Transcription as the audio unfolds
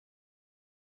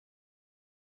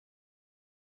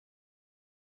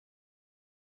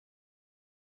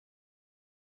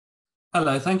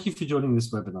Hello, thank you for joining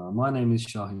this webinar. My name is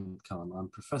Shahid Khan. I'm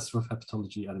Professor of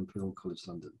Hepatology at Imperial College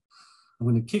London. I'm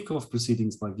going to kick off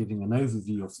proceedings by giving an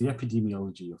overview of the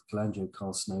epidemiology of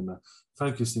cholangiocarcinoma,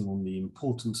 focusing on the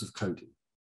importance of coding.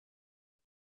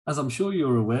 As I'm sure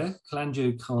you're aware,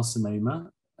 cholangiocarcinoma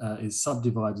is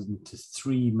subdivided into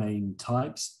three main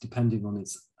types, depending on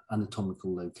its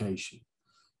anatomical location.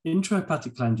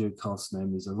 Intrahepatic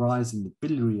cholangiocarcinomas arise in the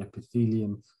biliary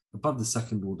epithelium above the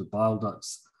second order bile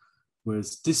ducts,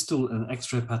 whereas distal and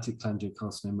extrahepatic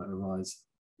cholangiocarcinoma arise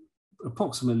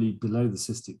approximately below the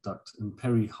cystic duct and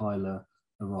perihilar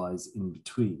arise in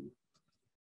between.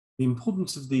 The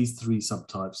importance of these three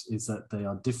subtypes is that they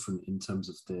are different in terms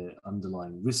of their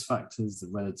underlying risk factors, the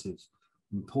relative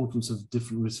importance of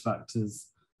different risk factors,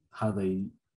 how they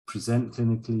present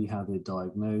clinically, how they're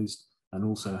diagnosed, and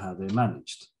also how they're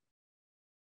managed.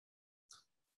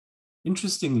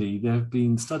 Interestingly, there have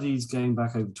been studies going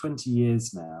back over 20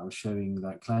 years now showing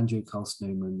that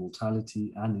cholangiocarcinoma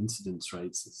mortality and incidence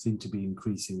rates seem to be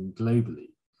increasing globally.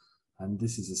 And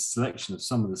this is a selection of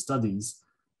some of the studies,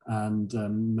 and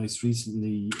most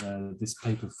recently, this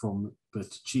paper from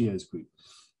Bertuccio's group.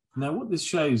 Now, what this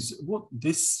shows, what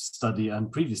this study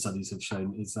and previous studies have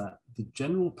shown is that the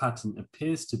general pattern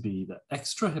appears to be that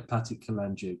extrahepatic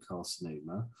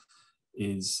cholangiocarcinoma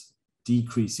is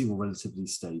decreasing or relatively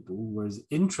stable, whereas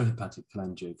intrahepatic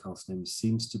cholangiocarcinoma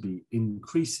seems to be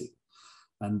increasing.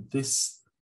 And this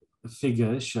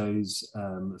figure shows,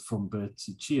 from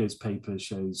Bertuccio's paper,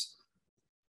 shows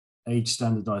age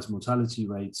standardized mortality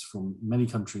rates from many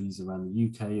countries around the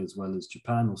UK, as well as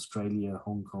Japan, Australia,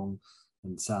 Hong Kong,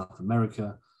 and South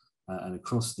America, and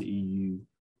across the EU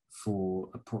for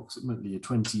approximately a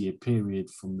 20-year period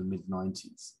from the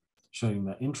mid-90s. Showing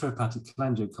that intrahepatic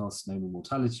cholangiocarcinoma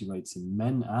mortality rates in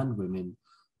men and women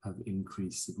have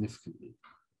increased significantly.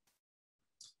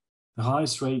 The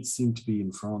highest rates seem to be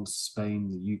in France,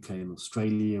 Spain, the UK, and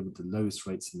Australia, with the lowest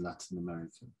rates in Latin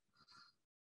America.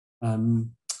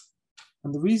 And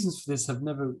the reasons for this have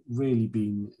never really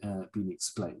been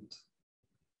explained.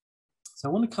 So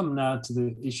I want to come now to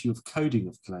the issue of coding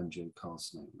of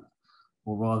cholangiocarcinoma,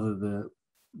 or rather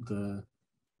the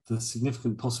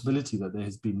significant possibility that there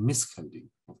has been miscoding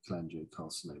of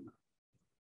cholangiocarcinoma.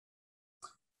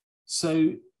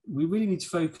 So we really need to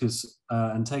focus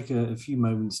and take a few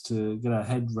moments to get our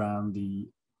head around the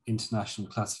International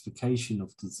Classification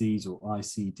of Disease, or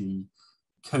ICD,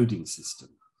 coding system,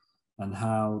 and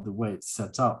how the way it's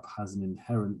set up has an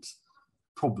inherent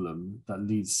problem that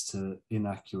leads to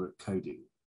inaccurate coding.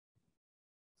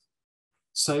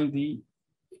 So the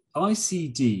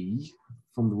ICD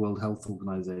from the World Health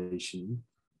Organization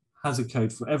has a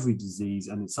code for every disease,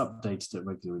 and it's updated at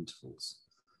regular intervals.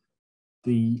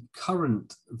 The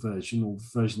current version, or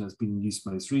version that's been in use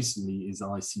most recently, is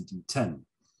ICD-10,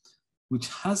 which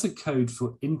has a code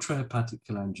for intrahepatic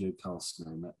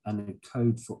cholangiocarcinoma and a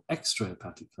code for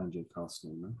extrahepatic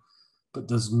cholangiocarcinoma, but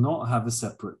does not have a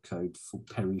separate code for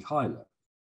perihilar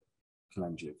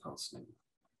cholangiocarcinoma.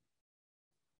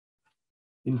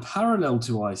 In parallel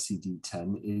to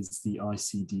ICD-10 is the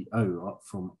ICD-0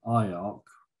 from IARC,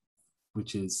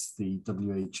 which is the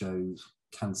WHO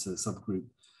cancer subgroup,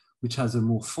 which has a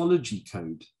morphology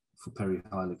code for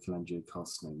perihilar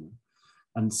cholangiocarcinoma.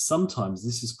 And sometimes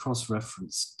this is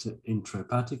cross-referenced to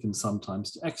intrahepatic and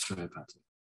sometimes to extrahepatic.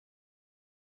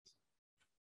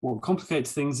 What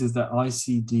complicates things is that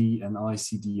ICD and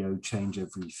ICD-0 change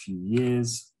every few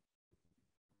years.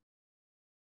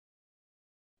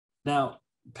 Now,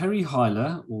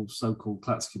 perihilar, or so-called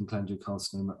Klatskin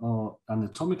cholangiocarcinoma, are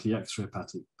anatomically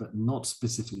extrahepatic, but not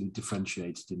specifically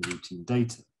differentiated in routine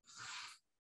data.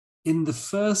 In the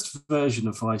first version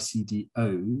of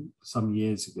ICD-0, some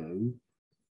years ago,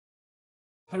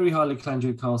 perihilar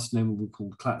cholangiocarcinoma were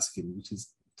called Klatskin, which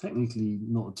is technically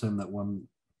not a term that one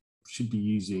should be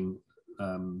using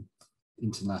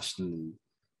internationally.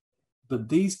 But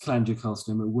these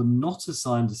cholangiocarcinoma were not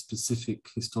assigned a specific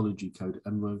histology code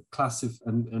and were classified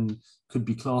and could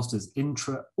be classed as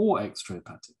intra or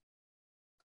extrahepatic.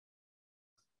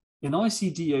 In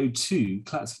ICD-02,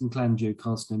 Klatskin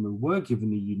cholangiocarcinoma were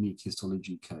given a unique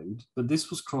histology code, but this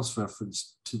was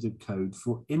cross-referenced to the code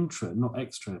for intra, not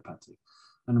extrahepatic.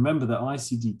 And remember that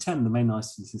ICD-10, the main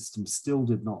ICD system, still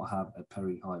did not have a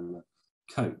perihilar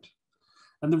code.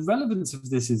 And the relevance of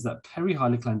this is that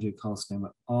perihilar cholangiocarcinoma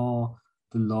are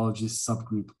the largest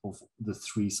subgroup of the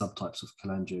three subtypes of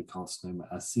cholangiocarcinoma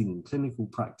as seen in clinical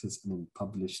practice and in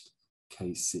published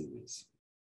case series.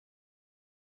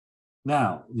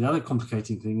 Now, the other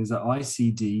complicating thing is that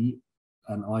ICD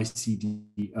and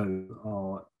ICD-0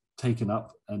 are taken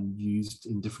up and used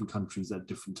in different countries at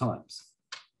different times.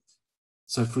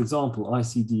 So for example,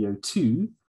 ICD-02,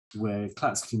 where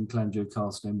Klatskin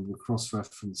cholangiocarcinoma were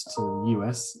cross-referenced to the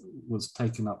US, was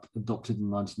taken up, adopted in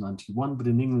 1991, but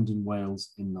in England and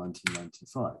Wales in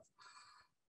 1995.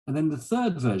 And then the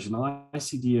third version,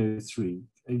 ICD-03,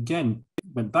 again,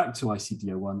 went back to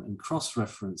ICD-01 and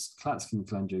cross-referenced Klatskin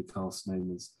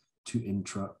cholangiocarcinomas to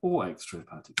intra or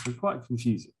extrahepatic. So quite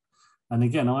confusing. And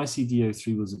again,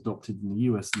 ICD-03 was adopted in the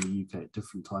US and the UK at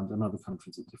different times and other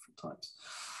countries at different times.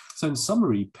 So in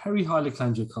summary, perihilar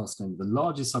cholangiocarcinoma, the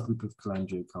largest subgroup of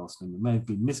cholangiocarcinoma, may have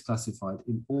been misclassified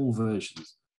in all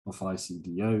versions of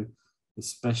ICD-0,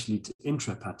 especially to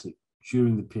intrahepatic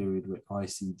during the period where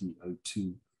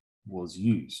ICD-02 was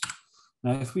used.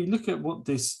 Now, if we look at what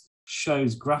this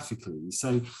shows graphically,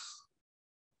 so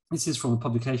this is from a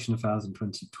publication of ours in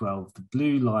 2012. The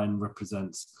blue line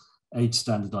represents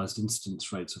age-standardized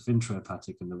incidence rates of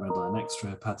intrahepatic and the red line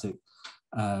extrahepatic,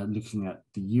 looking at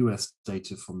the US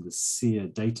data from the SEER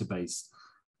database.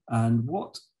 And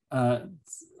what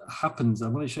happens, I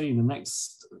want to show you in the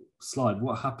next slide,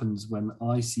 what happens when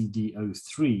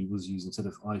ICD-03 was used instead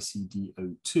of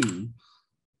ICD-02,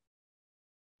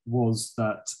 was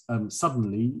that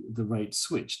suddenly the rate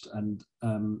switched and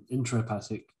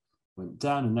intrahepatic went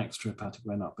down and extrahepatic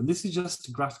went up. And this is just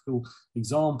a graphical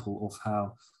example of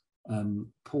how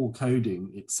poor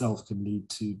coding itself can lead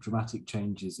to dramatic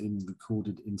changes in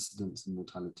recorded incidence and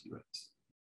mortality rates.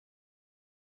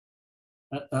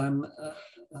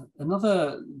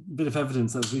 Another bit of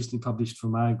evidence that was recently published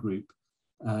from our group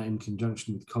in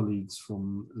conjunction with colleagues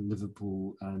from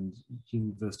Liverpool and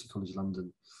University College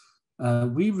London.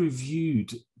 We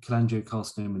reviewed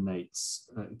cholangiocarcinoma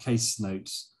case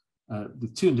notes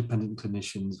with 2 independent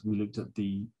clinicians. We looked at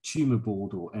the tumor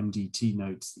board or MDT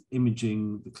notes, the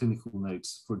imaging, the clinical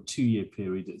notes for a 2-year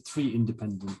period at 3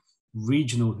 independent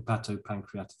regional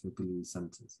hepatopancreatic biliary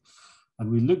centers.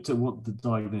 And we looked at what the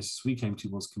diagnosis we came to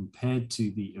was compared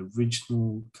to the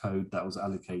original code that was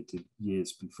allocated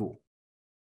years before.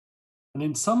 And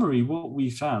in summary, what we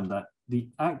found that the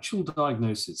actual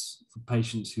diagnosis for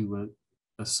patients who were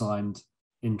assigned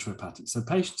intrahepatic, so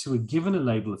patients who were given a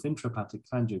label of intrahepatic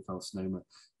cholangiocarcinoma,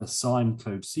 assigned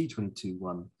code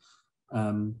C221,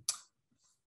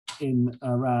 in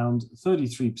around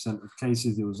 33% of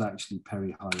cases, it was actually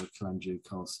perihilar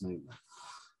cholangiocarcinoma.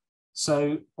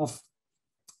 So of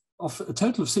a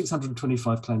total of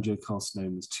 625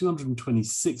 cholangiocarcinomas,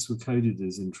 226 were coded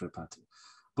as intrahepatic,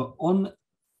 but on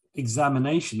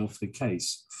examination of the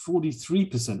case,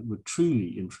 43% were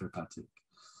truly intrahepatic,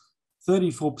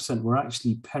 34% were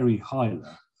actually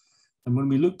perihilar. And when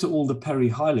we looked at all the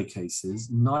perihilar cases,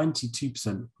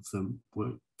 92% of them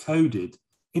were coded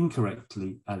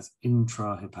incorrectly as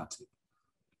intrahepatic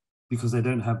because they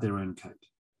don't have their own code,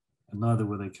 and neither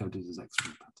were they coded as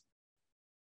extrahepatic.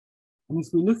 And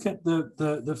if we look at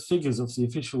the figures of the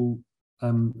official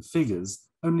figures,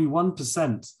 only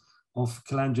 1% of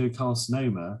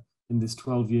cholangiocarcinoma in this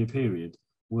 12-year period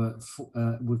were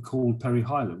called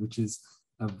perihilar, which is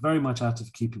very much out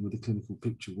of keeping with the clinical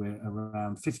picture, where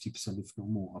around 50%, if not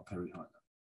more, are perihilar.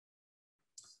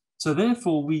 So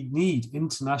therefore, we need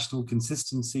international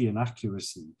consistency and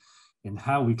accuracy in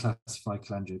how we classify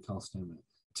cholangiocarcinoma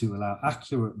to allow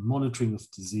accurate monitoring of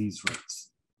disease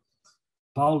rates.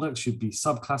 Bile ducts should be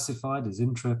subclassified as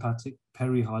intrahepatic,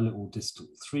 perihilar, or distal.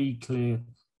 3 clear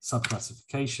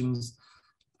subclassifications.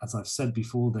 As I've said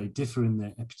before, they differ in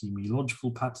their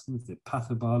epidemiological patterns, their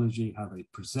pathobiology, how they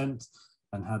present,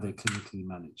 and how they're clinically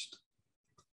managed.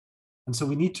 And so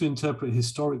we need to interpret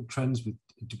historic trends with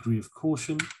a degree of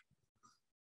caution.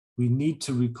 We need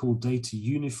to record data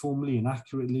uniformly and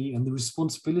accurately, and the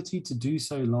responsibility to do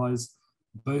so lies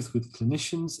both with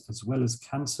clinicians as well as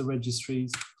cancer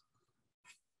registries.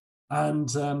 And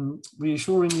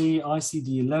reassuringly,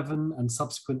 ICD-11 and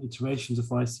subsequent iterations of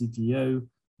ICD-0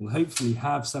 will hopefully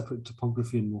have separate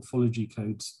topography and morphology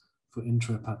codes for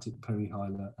intrahepatic,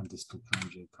 perihilar, and distal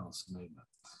cholangiocarcinoma.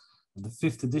 And the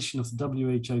 5th edition of the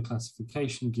WHO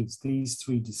classification gives these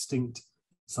 3 distinct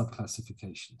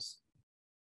subclassifications.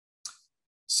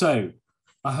 So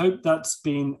I hope that's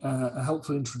been a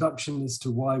helpful introduction as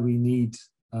to why we need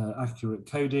accurate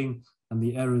coding and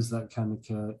the errors that can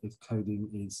occur if coding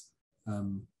is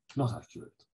not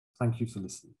accurate. Thank you for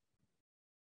listening.